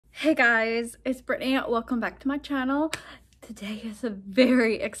Hey guys, it's Brittany. Welcome back to my channel. Today is a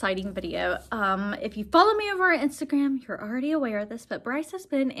very exciting video. If you follow me over on Instagram, you're already aware of this, but Bryce has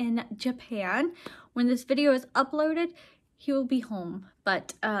been in Japan. When this video is uploaded, he will be home,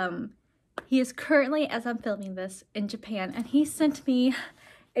 but he is currently, as I'm filming this, in Japan, and he sent me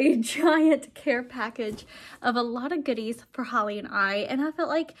a giant care package of a lot of goodies for Holly and I, and I felt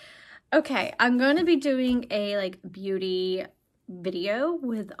like, okay, I'm going to be doing a beauty video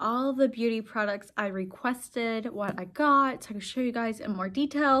with all the beauty products I requested, what I got, so I can show you guys in more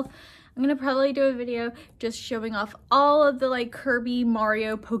detail. I'm gonna probably do a video just showing off all of the Kirby,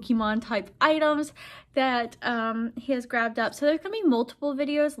 Mario, Pokemon type items that he has grabbed up. So there's gonna be multiple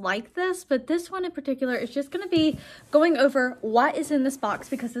videos like this, but this one in particular is just gonna be going over what is in this box,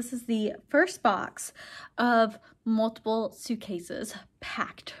 because this is the first box of multiple suitcases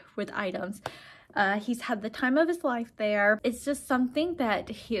packed with items. He's had the time of his life there. It's just something that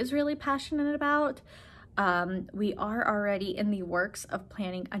he is really passionate about. We are already in the works of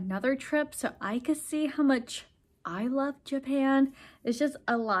planning another trip, so I could see how much I love Japan. It's just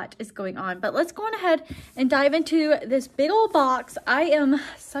a lot is going on. But let's go on ahead and dive into this big old box. I am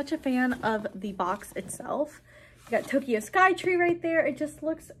such a fan of the box itself. You got Tokyo Sky Tree right there. It just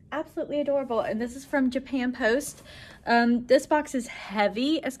looks absolutely adorable. And this is from Japan Post. This box is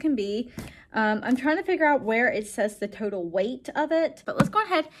heavy as can be. I'm trying to figure out where it says the total weight of it, but let's go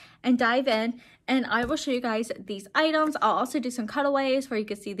ahead and dive in and I will show you guys these items. I'll also do some cutaways where you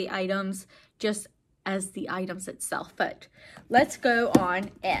can see the items just as the items itself, but let's go on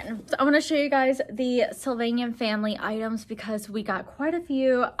in. So I want to show you guys the Sylvanian family items because we got quite a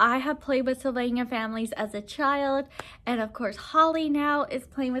few. I have played with Sylvanian families as a child, and of course Holly now is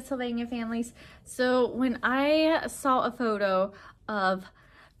playing with Sylvanian families. So when I saw a photo of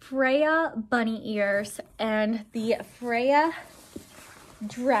Freya bunny ears and the Freya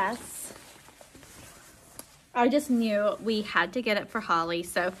dress, I just knew we had to get it for Holly.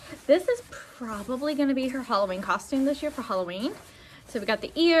 So this is probably going to be her Halloween costume this year for Halloween. So we got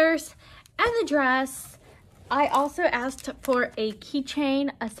the ears and the dress. I also asked for a keychain,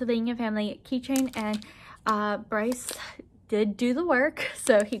 a Sylvanian family keychain, and Bryce did do the work,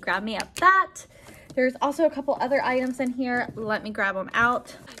 so he grabbed me up that. There's also a couple other items in here. Let me grab them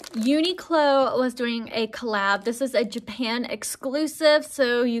out. Uniqlo was doing a collab. This is a Japan exclusive,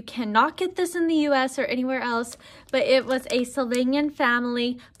 so you cannot get this in the US or anywhere else, but it was a Sylvanian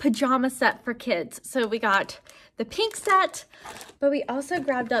family pajama set for kids. So we got the pink set, but we also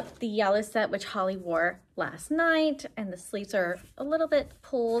grabbed up the yellow set, which Holly wore last night, and the sleeves are a little bit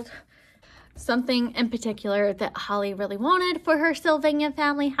pulled. Something in particular that Holly really wanted for her Sylvanian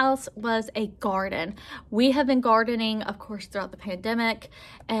family house was a garden. We have been gardening, of course, throughout the pandemic,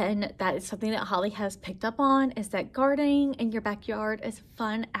 and that is something that Holly has picked up on, is that gardening in your backyard is a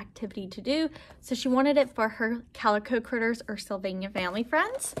fun activity to do. So she wanted it for her calico critters or Sylvanian family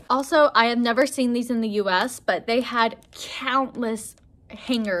friends. Also, I have never seen these in the US, but they had countless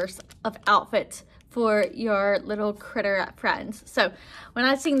hangers of outfits for your little critter friends. So when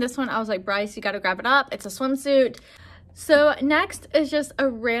I seen this one, I was like, Bryce, you gotta grab it up. It's a swimsuit. So next is just a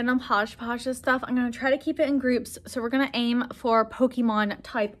random hodgepodge of stuff. I'm gonna try to keep it in groups. So we're gonna aim for Pokemon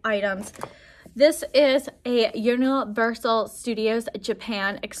type items. This is a Universal Studios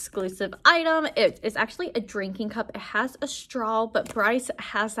Japan exclusive item. It is actually a drinking cup. It has a straw, but Bryce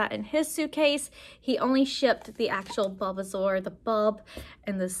has that in his suitcase. He only shipped the actual Bulbasaur, the bulb,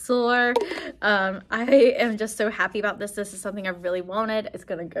 and the Soar. I am just so happy about this. This is something I really wanted. It's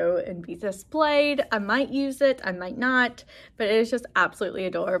gonna go and be displayed. I might use it, I might not, but it is just absolutely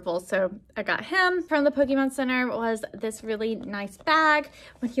adorable. So I got him. From the Pokemon Center was this really nice bag.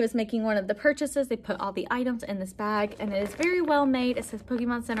 When he was making one of the purchases, they put all the items in this bag, and it is very well made. It says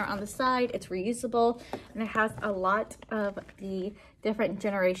Pokemon Center on the side. It's reusable, and it has a lot of the different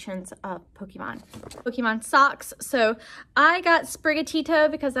generations of Pokemon. Pokemon socks. So I got Sprigatito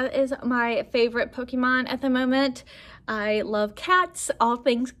because that is my favorite Pokemon at the moment. I love cats, all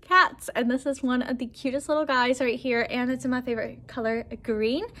things cats, and this is one of the cutest little guys right here, and it's in my favorite color,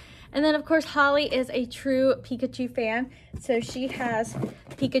 green. And then of course Holly is a true Pikachu fan, so she has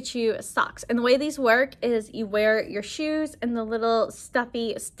Pikachu socks. And the way these work is you wear your shoes and the little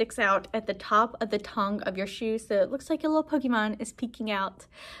stuffy sticks out at the top of the tongue of your shoe, so it looks like your little Pokemon is peeking out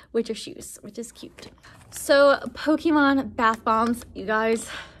with your shoes, which is cute. So Pokemon bath bombs, you guys,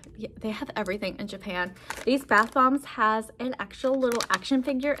 they have everything in Japan. These bath bombs has an actual little action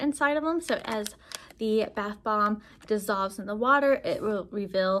figure inside of them. So as the bath bomb dissolves in the water, it will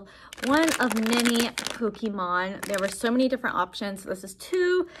reveal one of many Pokemon. There were so many different options. This is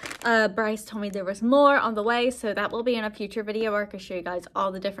 2. Bryce told me there was more on the way, so that will be in a future video where I can show you guys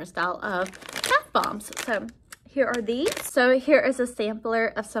all the different style of bath bombs. So here are these. So here is a sampler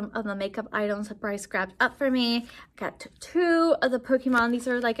of some of the makeup items that Bryce grabbed up for me. I got 2 of the Pokemon. These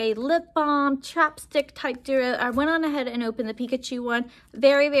are like a lip balm, chapstick type duo. I went on ahead and opened the Pikachu one.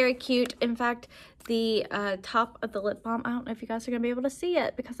 Very, very cute. In fact, the top of the lip balm, I don't know if you guys are going to be able to see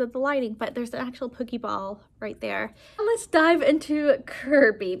it because of the lighting, but there's an actual Pokeball right there. Let's dive into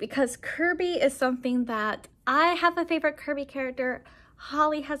Kirby, because Kirby is something that I have a favorite Kirby character.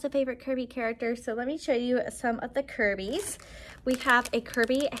 Holly has a favorite Kirby character, so let me show you some of the Kirbys. We have a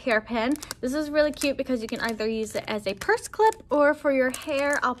Kirby hairpin. This is really cute because you can either use it as a purse clip or for your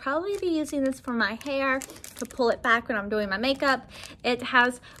hair. I'll probably be using this for my hair to pull it back when I'm doing my makeup. It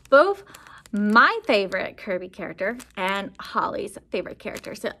has both my favorite Kirby character and Holly's favorite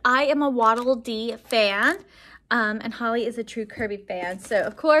character. So I am a Waddle Dee fan, and Holly is a true Kirby fan. So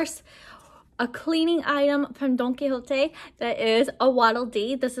of course, a cleaning item from Don Quixote that is a Waddle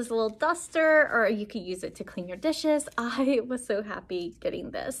Dee. This is a little duster, or you could use it to clean your dishes. I was so happy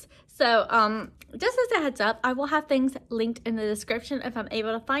getting this. So just as a heads up, I will have things linked in the description if I'm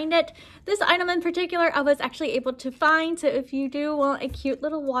able to find it. This item in particular, I was actually able to find. So if you do want a cute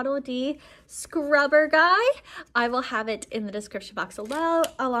little Waddle Dee scrubber guy, I will have it in the description box below,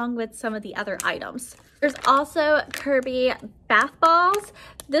 along with some of the other items. There's also Kirby bath balls.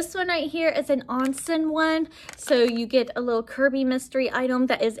 This one right here is an onsen one. So you get a little Kirby mystery item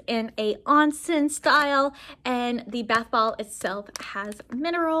that is in a onsen style, and the bath ball itself has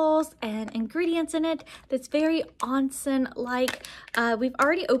minerals and ingredients in it that's very onsen-like. We've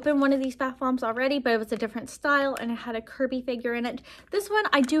already opened one of these bath bombs already, but it was a different style and it had a Kirby figure in it. This one,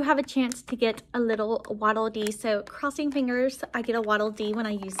 I do have a chance to get a little Waddle Dee. So crossing fingers, I get a Waddle Dee when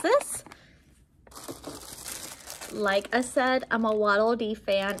I use this. Like I said, I'm a Waddle Dee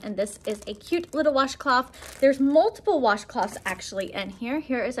fan, and this is a cute little washcloth. There's multiple washcloths actually in here.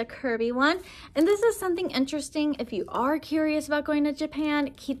 Here is a Kirby one, and this is something interesting. If you are curious about going to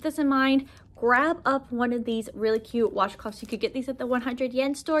Japan, keep this in mind. Grab up one of these really cute washcloths. You could get these at the 100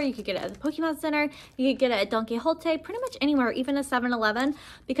 yen store. You could get it at the Pokemon Center. You could get it at Don Quixote, pretty much anywhere, even a 7-Eleven,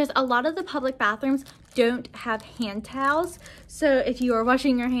 because a lot of the public bathrooms don't have hand towels. So if you are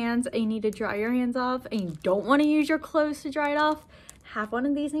washing your hands and you need to dry your hands off and you don't want to use your clothes to dry it off, have one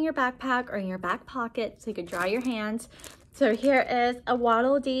of these in your backpack or in your back pocket so you can dry your hands. So here is a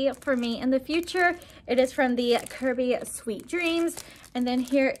Waddle Dee for me in the future. It is from the Kirby Sweet Dreams. And then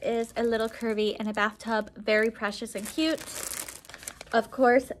here is a little Kirby in a bathtub, very precious and cute. Of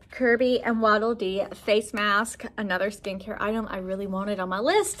course, Kirby and Waddle Dee face mask, another skincare item I really wanted on my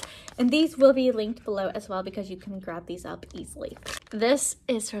list. And these will be linked below as well because you can grab these up easily. This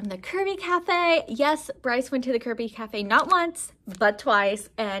is from the Kirby Cafe. Yes, Bryce went to the Kirby Cafe not once, but twice,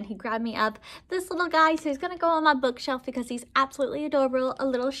 and he grabbed me up this little guy. So he's gonna go on my bookshelf because he's absolutely adorable. A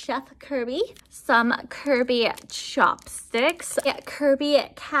little Chef Kirby. Some Kirby chopsticks. Yeah, Kirby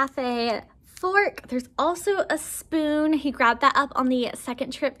Cafe fork. There's also a spoon. He grabbed that up on the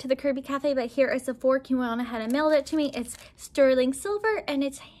second trip to the Kirby Cafe, but here is a fork. He went on ahead and mailed it to me. It's sterling silver and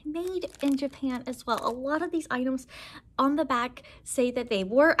it's made in Japan as well. A lot of these items on the back say that they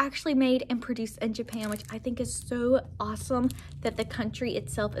were actually made and produced in Japan, which I think is so awesome that the country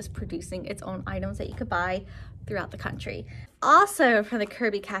itself is producing its own items that you could buy throughout the country. Also from the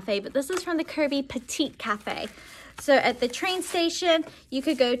Kirby Cafe, but this is from the Kirby Petite Cafe. So at the train station, you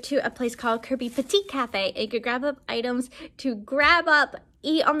could go to a place called Kirby Petite Cafe and you could grab up items to grab up,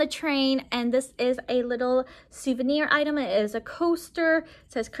 eat on the train. And this is a little souvenir item. It is a coaster. It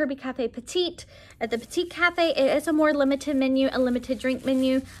says Kirby Cafe Petite. At the Petite Cafe, it is a more limited menu, a limited drink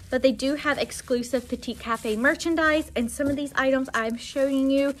menu, but they do have exclusive Petite Cafe merchandise. And some of these items I'm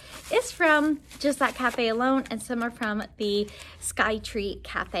showing you is from just that cafe alone, and some are from the Sky Tree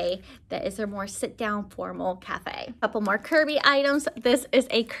Cafe. That is a more sit-down formal cafe. A couple more Kirby items. This is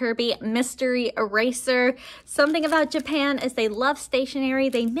a Kirby mystery eraser. Something about Japan is they love stationery.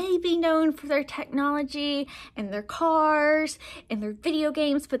 They may be known for their technology and their cars and their video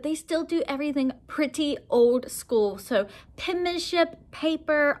games, but they still do everything pretty old school. So penmanship,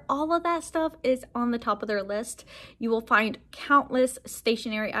 paper, all of that stuff is on the top of their list. You will find countless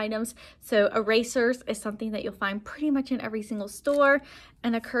stationery items. So erasers is something that you'll find pretty much in every single store.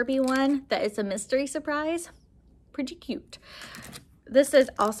 And a Kirby one that is a mystery surprise, pretty cute. This is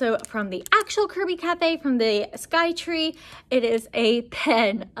also from the actual Kirby Cafe, from the Sky Tree. It is a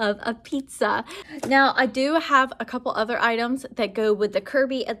pen of a pizza. Now, I do have a couple other items that go with the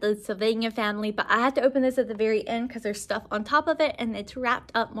Kirby and the Sylvania family, but I had to open this at the very end because there's stuff on top of it and it's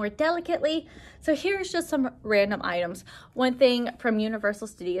wrapped up more delicately. So here's just some random items. One thing from Universal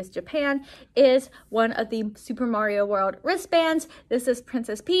Studios Japan is one of the Super Mario World wristbands. This is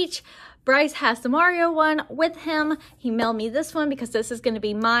Princess Peach. Bryce has the Mario one with him. He mailed me this one because this is going to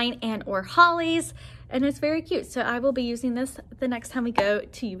be mine and or Holly's, and it's very cute. So I will be using this the next time we go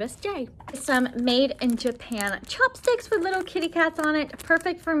to USJ. Some made in Japan chopsticks with little kitty cats on it.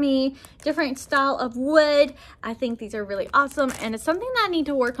 Perfect for me. Different style of wood. I think these are really awesome, and it's something that I need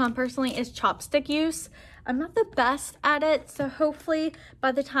to work on personally is chopstick use. I'm not the best at it, so hopefully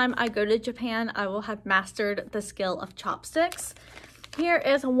by the time I go to Japan, I will have mastered the skill of chopsticks. Here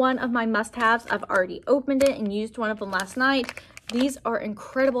is one of my must-haves. I've already opened it and used one of them last night. These are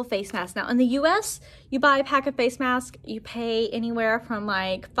incredible face masks. Now in the US, you buy a pack of face masks, you pay anywhere from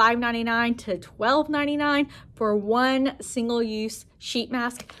like $5.99 to $12.99 for one single-use sheet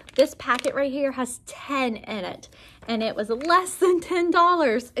mask. This packet right here has 10 in it, and it was less than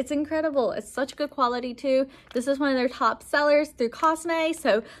 $10. It's incredible. It's such good quality too. This is one of their top sellers through Kose,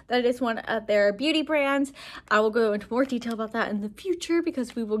 so that is one of their beauty brands. I will go into more detail about that in the future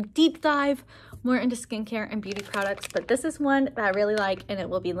because we will deep dive more into skincare and beauty products, but this is one that I really like and it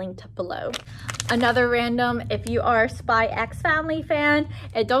will be linked below. Another random, if you are a Spy X Family fan,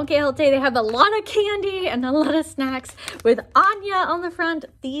 at Don Quixote, they have a lot of candy and a lot of snacks with Anya on the front.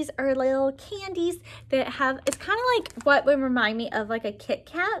 These are little candies that have, it's kind of like what would remind me of like a Kit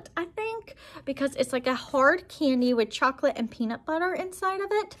Kat, I think, because it's like a hard candy with chocolate and peanut butter inside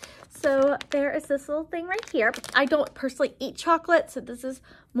of it. So there is this little thing right here. I don't personally eat chocolate, so this is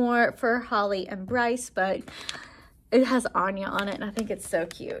more for Holly and Bryce, but it has Anya on it and I think it's so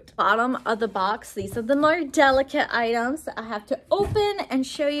cute. Bottom of the box, these are the more delicate items that I have to open and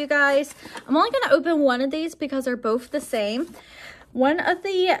show you guys. I'm only going to open one of these because they're both the same. One of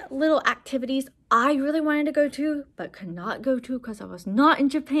the little activities I really wanted to go to but could not go to because I was not in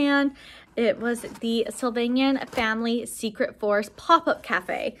Japan, it was the Sylvanian Family Secret Forest pop-up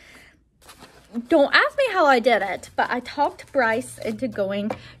cafe. Don't ask me how I did it, but I talked Bryce into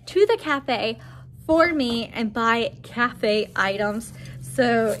going to the cafe for me and buy cafe items.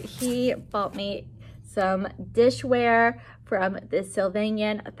 So he bought me some dishware from the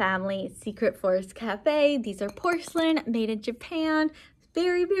Sylvanian Family Secret Forest Cafe. These are porcelain made in Japan.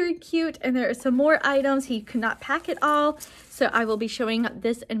 Very, very cute. And there are some more items. He could not pack it all. So I will be showing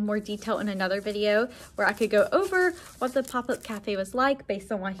this in more detail in another video where I could go over what the pop-up cafe was like based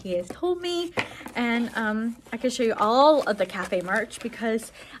on what he has told me. And I could show you all of the cafe merch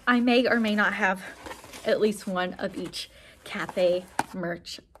because I may or may not have at least one of each cafe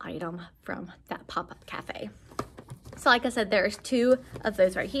merch item from that pop-up cafe. So like I said, there's two of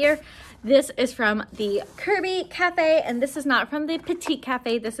those right here. This is from the Kirby Cafe, and this is not from the Petite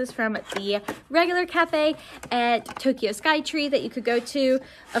Cafe. This is from the regular cafe at Tokyo Skytree that you could go to.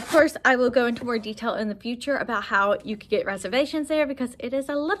 Of course, I will go into more detail in the future about how you could get reservations there because it is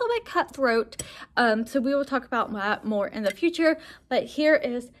a little bit cutthroat. So we will talk about that more in the future. But here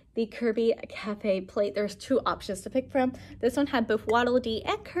is the Kirby Cafe plate. There's two options to pick from. This one had both Waddle Dee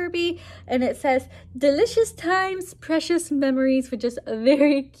and Kirby, and it says delicious times, precious memories, which is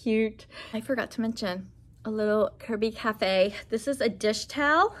very cute. I forgot to mention a little Kirby Cafe. This is a dish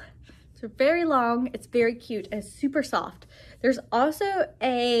towel. It's very long, it's very cute, and it's super soft. There's also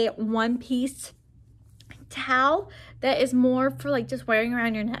a one-piece towel that is more for like just wearing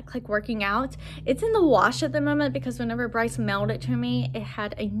around your neck, like working out. It's in the wash at the moment because whenever Bryce mailed it to me, it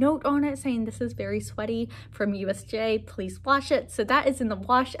had a note on it saying this is very sweaty from USJ, please wash it. So that is in the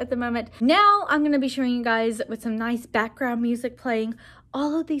wash at the moment. Now I'm going to be showing you guys with some nice background music playing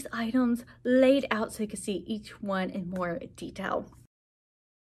all of these items laid out so you can see each one in more detail.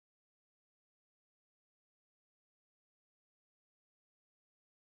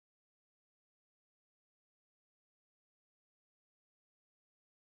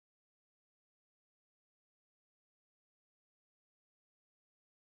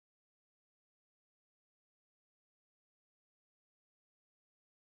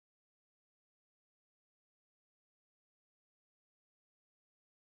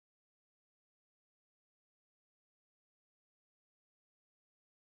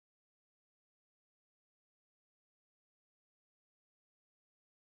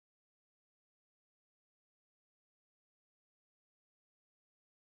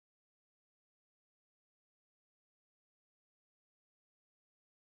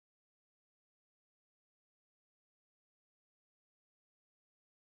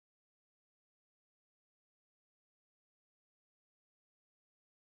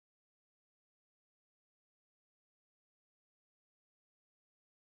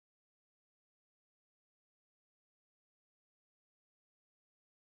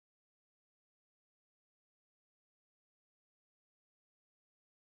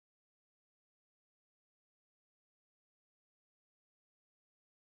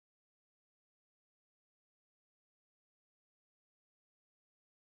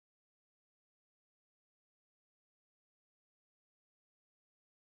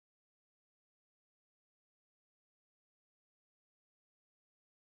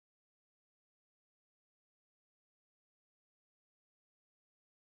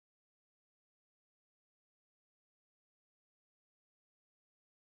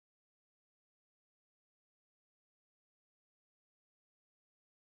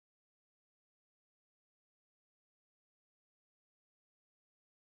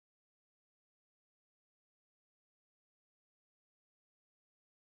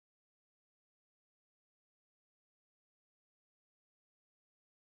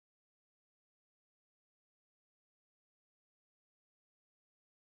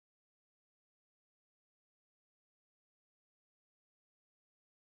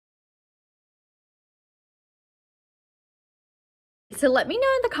 So let me know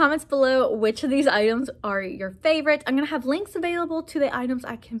in the comments below which of these items are your favorites. I'm going to have links available to the items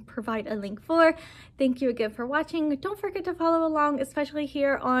I can provide a link for. Thank you again for watching. Don't forget to follow along, especially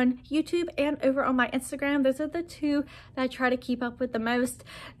here on YouTube and over on my Instagram. Those are the two that I try to keep up with the most.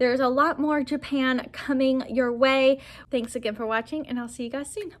 There's a lot more Japan coming your way. Thanks again for watching, and I'll see you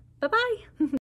guys soon. Bye-bye.